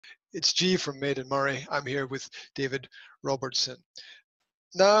It's G from Maiden Murray. I'm here with David Robertson.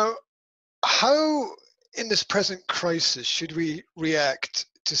 Now, how in this present crisis should we react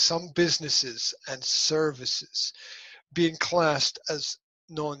to some businesses and services being classed as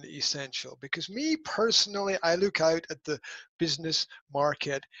non-essential? Because me personally, I look out at the business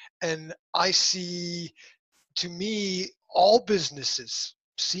market and I see, to me, all businesses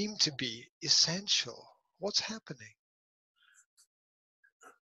seem to be essential. What's happening?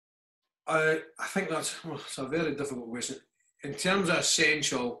 I think it's a very difficult question. In terms of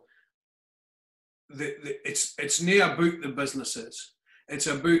essential, it's not about the businesses. It's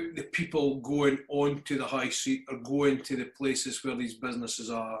about the people going on to the high street or going to the places where these businesses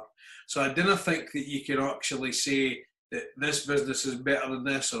are. So I don't think that you can actually say that this business is better than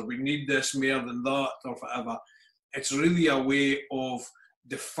this, or we need this more than that, or whatever. It's really a way of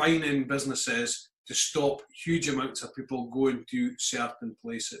defining businesses to stop huge amounts of people going to certain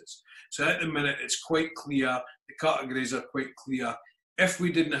places. So at the minute, it's quite clear, the categories are quite clear. If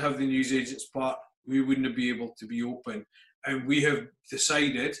we didn't have the newsagents part, we wouldn't be able to be open. And we have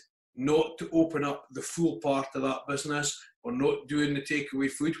decided not to open up the full part of that business. We're not doing the takeaway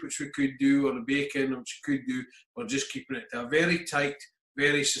food, which we could do, or the bacon, which we could do. We're just keeping it to a very tight,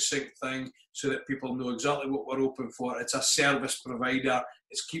 very succinct thing so that people know exactly what we're open for. It's a service provider.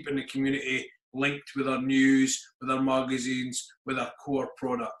 It's keeping the community linked with our news, with our magazines, with our core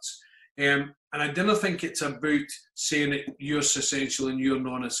products. And I don't think it's about saying that you're essential and you're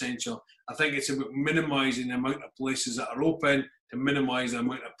non-essential. I think it's about minimising the amount of places that are open to minimise the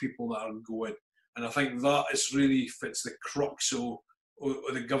amount of people that are going. And I think that is really fits the crux of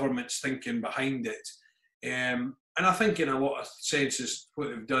the government's thinking behind it. And I think in a lot of senses what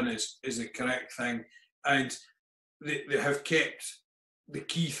they've done is the correct thing. And they have kept the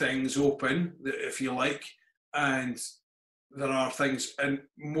key things open, if you like, and there are things, and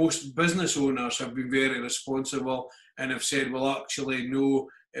most business owners have been very responsible and have said, well, actually, no,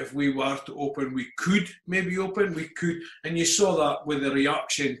 if we were to open, we could maybe open, we could. And you saw that with the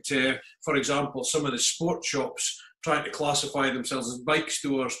reaction to, for example, some of the sports shops trying to classify themselves as bike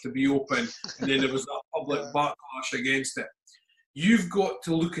stores to be open, and then there was that public backlash against it. You've got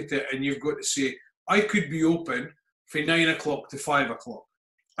to look at it and you've got to say, I could be open from 9 o'clock to 5 o'clock,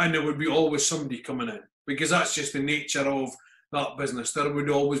 and there would be always somebody coming in, because that's just the nature of that business. There would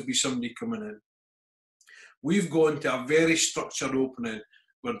always be somebody coming in. We've gone to a very structured opening.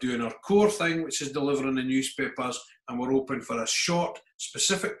 We're doing our core thing, which is delivering the newspapers, and we're open for a short,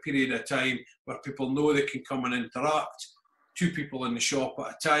 specific period of time where people know they can come and interact. 2 people in the shop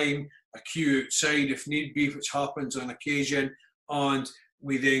at a time, a queue outside if need be, which happens on occasion, and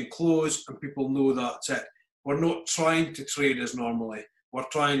we then close and people know that's it. We're not trying to trade as normally. We're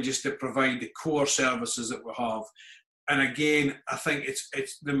trying just to provide the core services that we have. And again, I think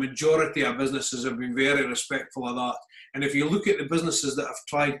it's the majority of businesses have been very respectful of that. And if you look at the businesses that have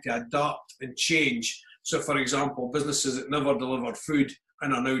tried to adapt and change, so for example, businesses that never delivered food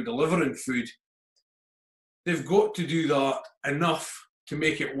and are now delivering food, they've got to do that enough to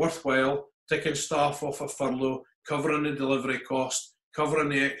make it worthwhile, taking staff off a furlough, covering the delivery cost, covering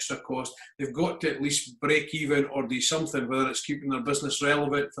the extra cost. They've got to at least break even or do something, whether it's keeping their business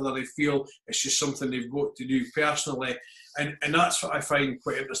relevant, whether they feel it's just something they've got to do personally. And that's what I find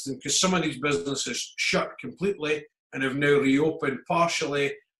quite interesting, because some of these businesses shut completely and have now reopened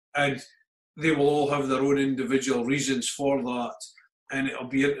partially, and they will all have their own individual reasons for that. And it'll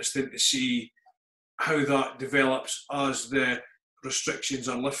be interesting to see how that develops as the restrictions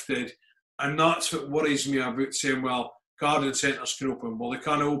are lifted. And that's what worries me about saying, well, garden centres can open. Well, they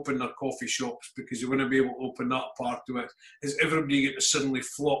can't open their coffee shops because they wouldn't be able to open that part to it. Is everybody going to suddenly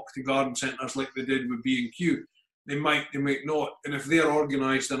flock to garden centres like they did with B&Q? They might not. And if they're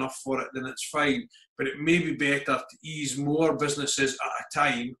organised enough for it, then it's fine. But it may be better to ease more businesses at a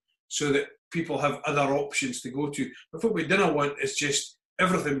time so that people have other options to go to. But what we don't want is just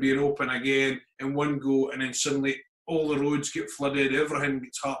everything being open again in one go, and then suddenly all the roads get flooded, everything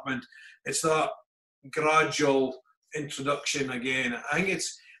gets happened. It's that gradual introduction again. I think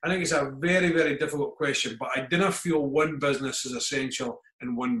it's a very, very difficult question, but I didn't feel one business is essential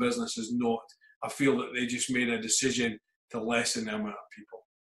and one business is not. I feel that they just made a decision to lessen the amount of people.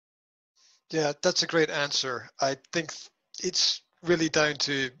 Yeah, that's a great answer. I think it's really down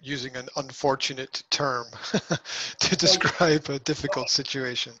to using an unfortunate term to describe a difficult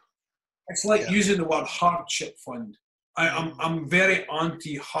situation. It's like using the word hardship fund. I'm very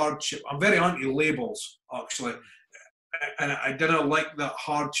anti-hardship. I'm very anti-labels, actually. And I didn't like that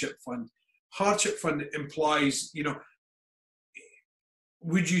hardship fund. Hardship fund implies,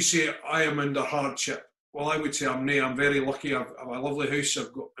 would you say I am under hardship? well, I would say I'm very lucky. I've a lovely house.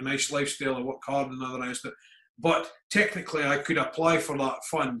 I've got a nice lifestyle. I work hard and all the rest of it. But technically, I could apply for that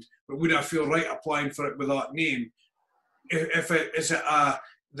fund. But would I feel right applying for it with that name? If it is it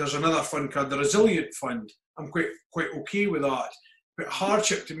there's another fund called the Resilient Fund. I'm quite okay with that. But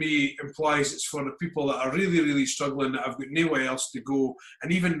hardship to me implies it's for the people that are really, really struggling, that have got nowhere else to go.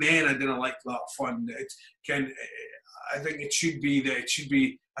 And even then, I didn't like that fund. I think it should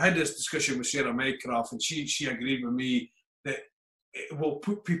be. I had this discussion with Sarah Medcraft, and she agreed with me that it will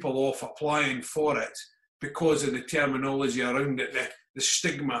put people off applying for it because of the terminology around it, the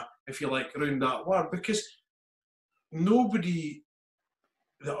stigma, if you like, around that word. Because nobody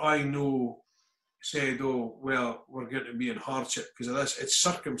that I know said, oh, well, we're going to be in hardship because of this. It's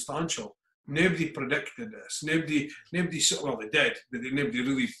circumstantial. Nobody predicted this. Nobody, well, they did, but nobody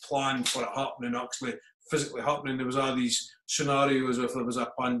really planned for it happening, actually physically happening. There was all these scenarios if there was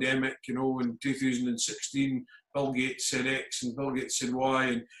a pandemic, you know, in 2016, Bill Gates said X and Bill Gates said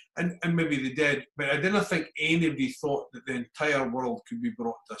Y, and maybe they did, but I didn't think anybody thought that the entire world could be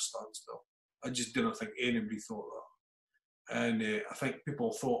brought to a standstill. I just didn't think anybody thought that. And I think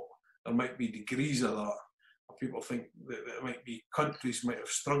people thought there might be degrees of that. People think that there might be countries might have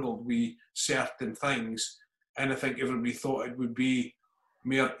struggled with certain things, and I think everybody thought it would be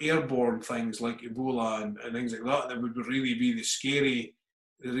mere airborne things like Ebola and things like that would really be the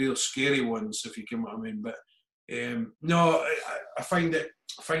real scary ones, if you get what I mean. But no, I find it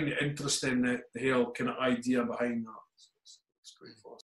interesting, the whole kind of idea behind that. It's great for us.